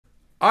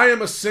I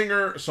am a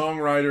singer,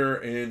 songwriter,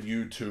 and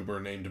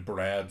YouTuber named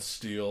Brad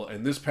Steele,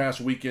 and this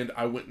past weekend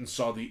I went and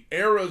saw the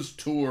Eras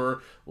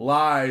Tour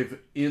live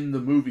in the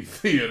movie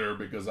theater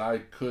because I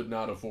could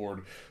not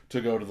afford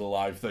to go to the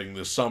live thing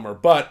this summer.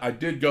 But I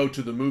did go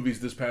to the movies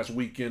this past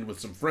weekend with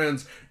some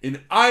friends.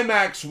 In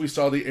IMAX, we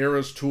saw the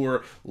Eras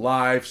Tour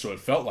live, so it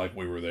felt like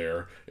we were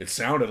there. It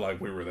sounded like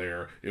we were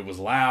there. It was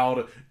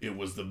loud. It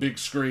was the big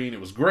screen.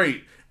 It was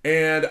great.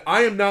 And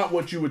I am not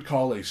what you would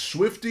call a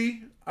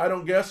Swiftie. I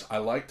don't guess. I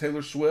like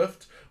Taylor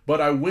Swift,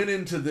 but I went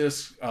into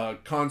this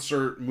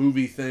concert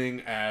movie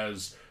thing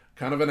as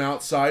kind of an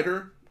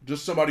outsider,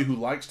 just somebody who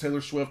likes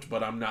Taylor Swift,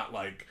 but I'm not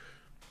like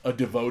a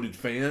devoted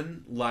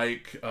fan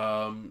like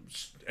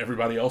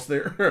everybody else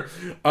there.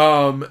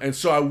 And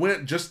so I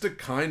went just to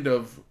kind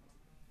of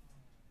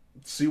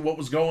see what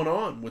was going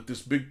on with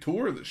this big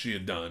tour that she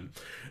had done.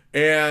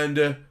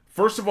 And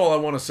first of all, I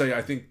want to say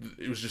I think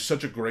it was just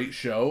such a great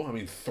show. I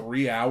mean,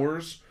 3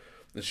 hours.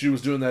 And she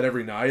was doing that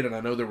every night, and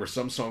I know there were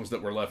some songs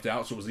that were left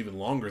out, so it was even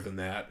longer than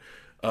that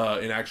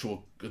in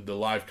the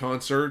live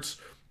concerts.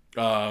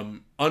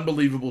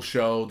 Unbelievable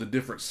show. The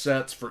different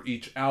sets for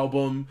each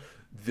album,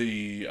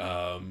 the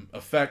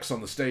effects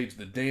on the stage,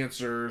 the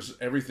dancers,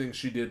 everything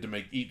she did to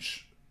make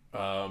each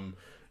album,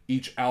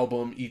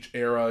 each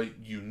era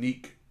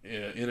unique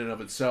in and of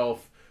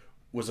itself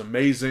was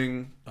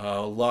amazing.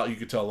 You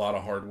could tell a lot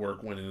of hard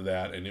work went into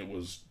that, and it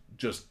was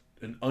just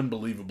an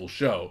unbelievable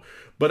show.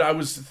 But I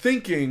was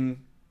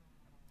thinking,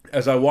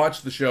 as I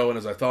watched the show and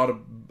as I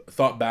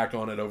thought back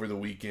on it over the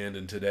weekend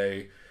and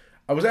today,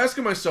 I was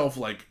asking myself,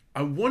 like,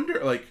 I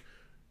wonder, like,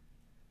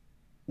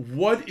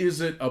 what is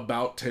it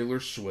about Taylor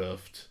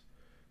Swift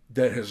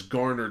that has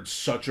garnered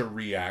such a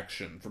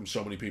reaction from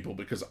so many people?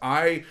 Because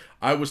I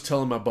was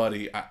telling my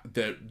buddy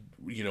that,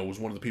 was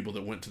one of the people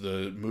that went to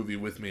the movie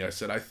with me, I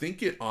said, I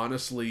think it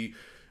honestly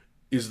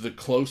is the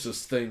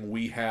closest thing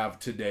we have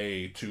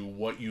today to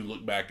what you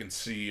look back and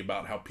see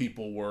about how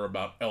people were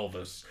about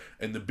Elvis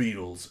and the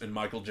Beatles and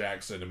Michael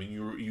Jackson. I mean,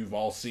 you've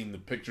all seen the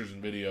pictures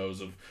and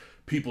videos of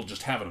people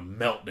just having a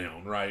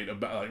meltdown, right?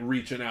 About like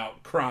reaching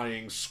out,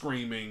 crying,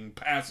 screaming,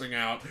 passing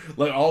out,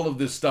 like all of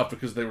this stuff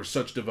because they were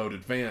such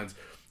devoted fans.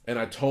 And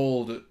I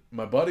told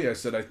my buddy, I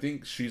said, I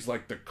think she's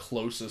like the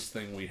closest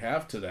thing we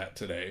have to that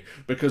today,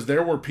 because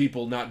there were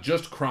people not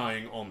just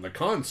crying on the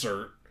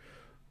concert,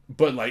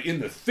 but like in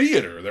the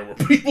theater, there were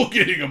people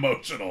getting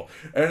emotional.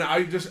 And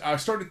I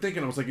started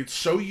thinking, I was like, it's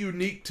so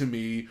unique to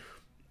me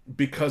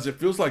because it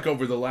feels like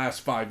over the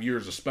last 5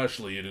 years,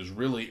 especially, it has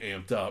really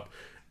amped up.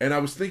 And I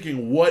was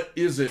thinking, what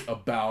is it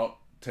about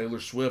Taylor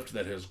Swift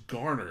that has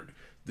garnered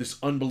this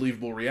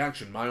unbelievable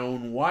reaction? My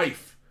own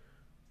wife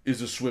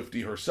is a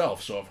Swiftie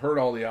herself, so I've heard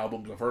all the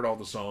albums, I've heard all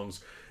the songs,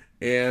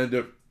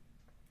 and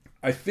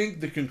I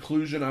think the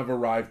conclusion I've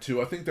arrived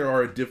to, I think there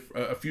are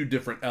a few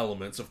different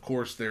elements. Of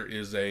course, there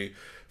is a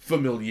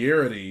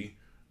familiarity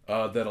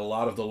that a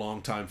lot of the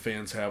longtime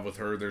fans have with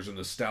her. There's a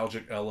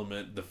nostalgic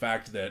element. The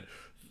fact that,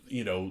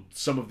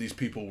 some of these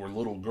people were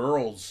little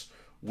girls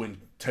when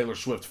Taylor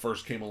Swift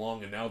first came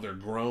along, and now they're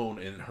grown,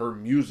 and her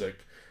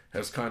music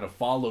has kind of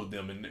followed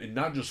them, and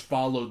not just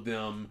followed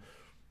them.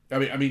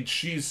 I mean,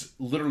 she's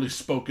literally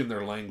spoken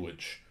their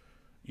language.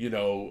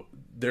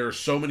 There are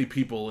so many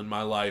people in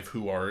my life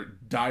who are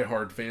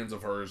diehard fans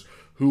of hers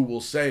who will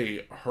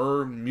say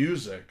her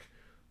music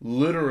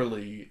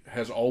literally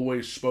has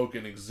always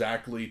spoken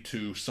exactly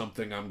to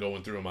something I'm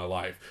going through in my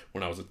life.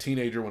 When I was a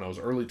teenager, when I was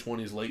early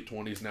 20s, late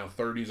 20s, now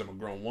 30s, I'm a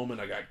grown woman,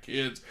 I got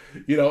kids,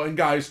 and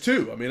guys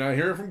too. I mean, I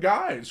hear it from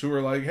guys who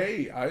are like,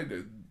 hey,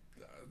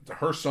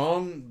 her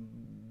song,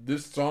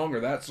 this song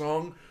or that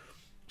song,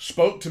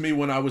 spoke to me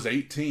when I was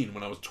 18,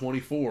 when I was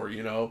 24,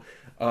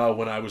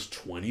 when I was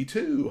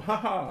 22,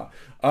 haha.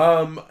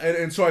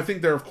 And so I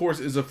think there, of course,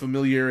 is a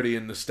familiarity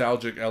and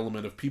nostalgic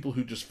element of people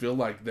who just feel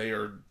like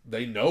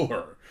they know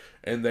her,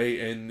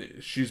 and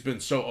she's been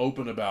so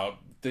open about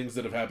things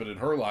that have happened in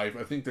her life.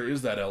 I think there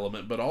is that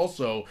element, but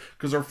also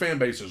because our fan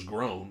base has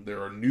grown,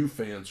 there are new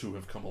fans who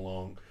have come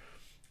along.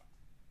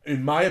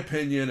 In my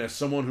opinion, as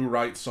someone who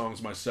writes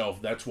songs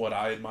myself, that's what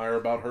I admire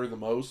about her the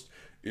most,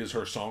 is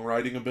her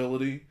songwriting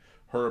ability.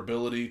 Her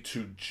ability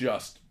to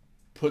just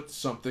put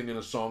something in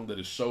a song that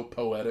is so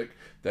poetic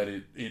that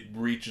it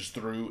reaches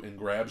through and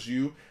grabs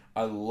you.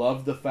 I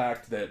love the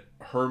fact that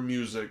her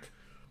music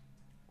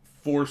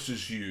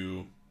forces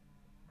you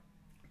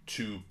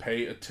to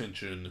pay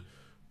attention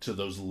to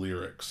those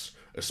lyrics,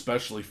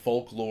 especially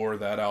Folklore,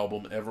 that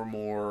album,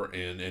 Evermore,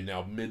 and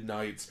now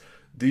Midnights.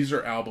 These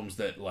are albums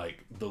that,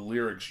 like, the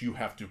lyrics, you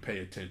have to pay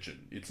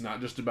attention. It's not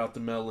just about the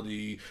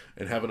melody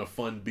and having a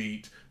fun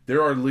beat.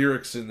 There are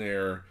lyrics in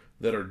there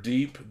that are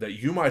deep, that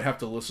you might have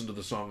to listen to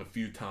the song a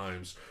few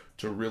times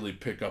to really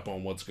pick up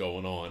on what's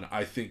going on.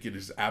 I think it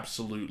is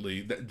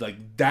absolutely,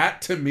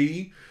 that to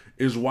me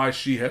is why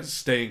she has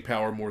staying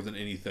power more than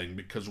anything,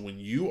 because when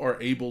you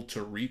are able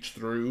to reach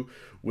through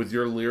with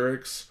your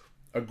lyrics,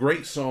 a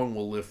great song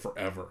will live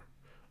forever.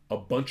 A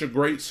bunch of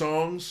great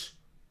songs,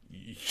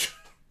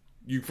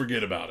 you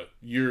forget about it.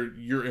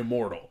 You're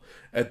immortal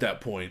at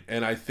that point.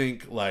 And I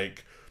think,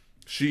 like,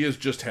 she has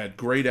just had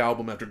great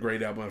album after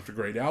great album after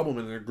great album,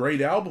 and they're great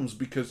albums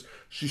because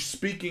she's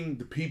speaking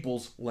the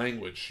people's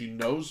language. She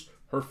knows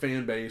her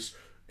fan base,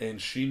 and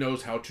she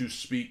knows how to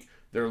speak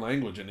their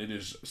language, and it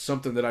is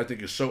something that I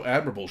think is so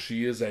admirable.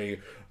 She is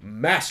a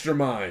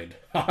mastermind.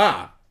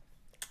 Haha.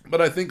 But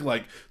I think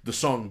like the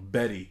song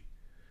Betty,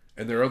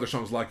 and there are other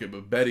songs like it,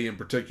 but Betty in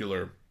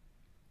particular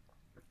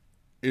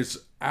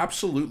is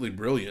absolutely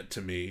brilliant to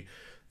me,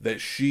 that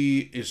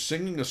she is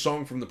singing a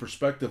song from the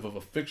perspective of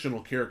a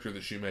fictional character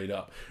that she made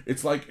up.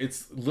 It's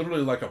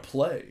literally like a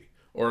play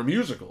or a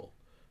musical.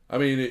 I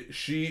mean,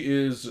 she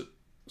is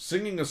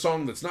singing a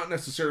song that's not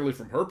necessarily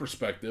from her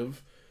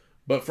perspective,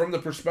 but from the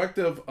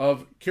perspective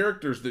of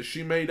characters that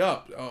she made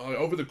up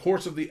over the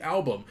course of the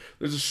album.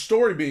 There's a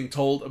story being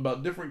told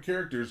about different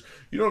characters.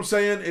 You know what I'm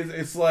saying?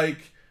 It's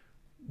like,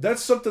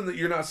 that's something that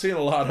you're not seeing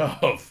a lot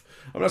of.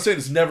 I'm not saying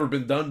it's never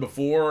been done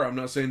before. I'm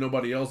not saying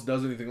nobody else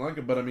does anything like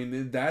it, but I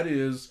mean, that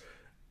is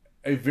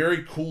a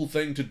very cool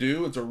thing to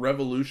do. It's a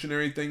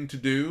revolutionary thing to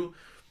do.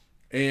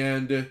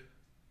 And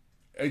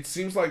it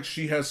seems like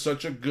she has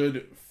such a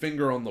good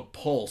finger on the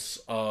pulse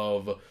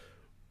of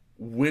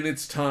when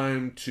it's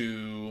time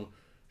to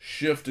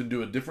shift and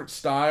do a different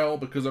style.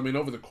 Because, I mean,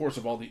 over the course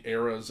of all the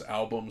Era's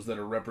albums that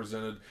are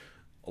represented,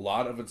 a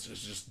lot of it's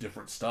just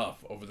different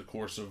stuff over the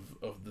course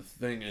of the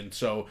thing. And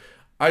so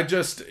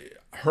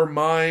her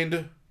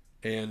mind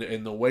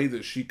and the way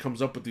that she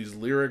comes up with these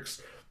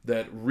lyrics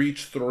that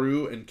reach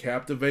through and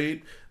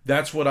captivate,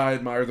 that's what I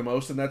admire the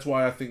most. And that's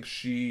why I think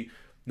she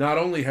not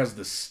only has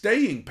the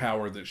staying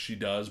power that she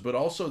does, but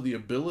also the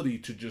ability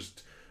to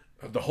just,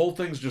 the whole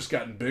thing's just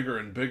gotten bigger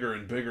and bigger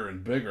and bigger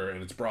and bigger.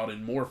 And it's brought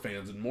in more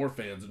fans and more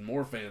fans and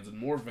more fans and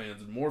more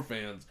fans and more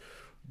fans,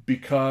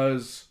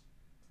 because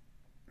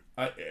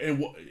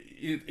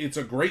it's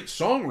a great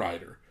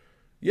songwriter.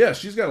 Yeah,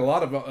 she's got a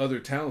lot of other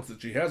talents that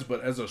she has,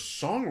 but as a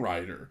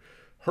songwriter,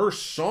 her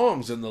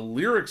songs and the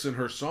lyrics in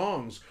her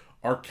songs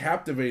are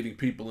captivating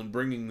people and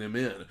bringing them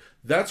in.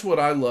 That's what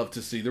I love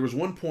to see. There was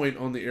one point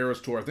on the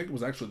Eras tour, I think it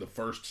was actually the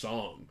first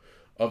song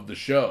of the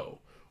show,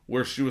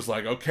 where she was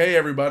like, okay,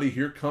 everybody,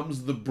 here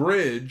comes the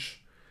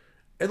bridge.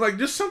 And like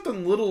just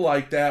something little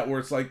like that, where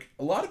it's like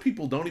a lot of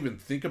people don't even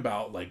think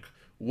about like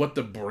what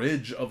the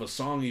bridge of a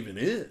song even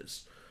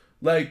is.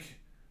 Like,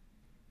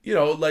 you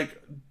know,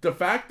 like the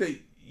fact that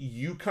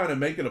you kind of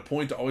make it a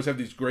point to always have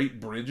these great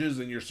bridges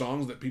in your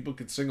songs that people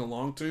could sing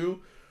along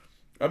to.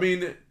 I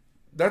mean,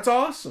 that's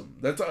awesome.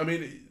 I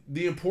mean,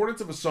 the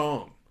importance of a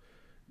song.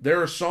 There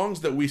are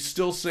songs that we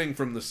still sing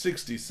from the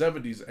 60s,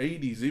 70s,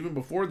 80s, even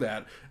before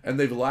that, and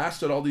they've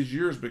lasted all these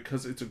years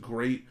because it's a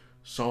great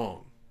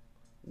song.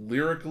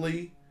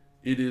 Lyrically,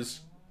 it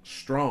is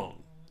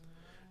strong.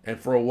 And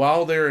for a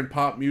while there in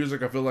pop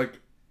music, I feel like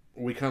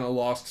we kind of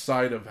lost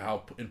sight of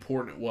how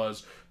important it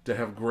was to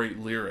have great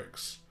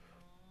lyrics.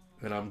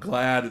 And I'm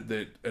glad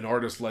that an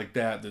artist like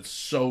that, that's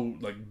so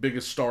like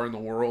biggest star in the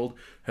world,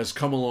 has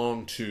come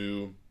along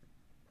to,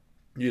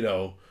 you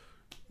know,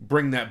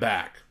 bring that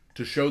back,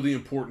 to show the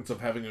importance of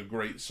having a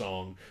great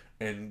song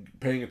and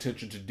paying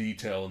attention to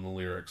detail in the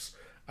lyrics.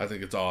 I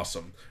think it's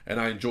awesome.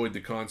 And I enjoyed the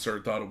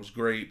concert, thought it was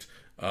great.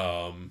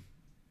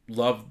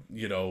 Loved,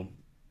 you know,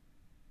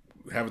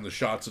 having the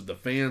shots of the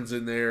fans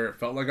in there. It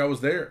felt like I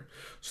was there.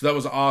 So that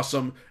was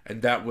awesome.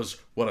 And that was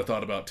what I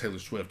thought about Taylor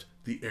Swift,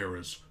 the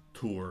Eras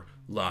Tour,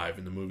 live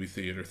in the movie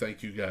theater.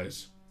 Thank you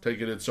guys. Take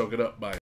it in, soak it up. Bye.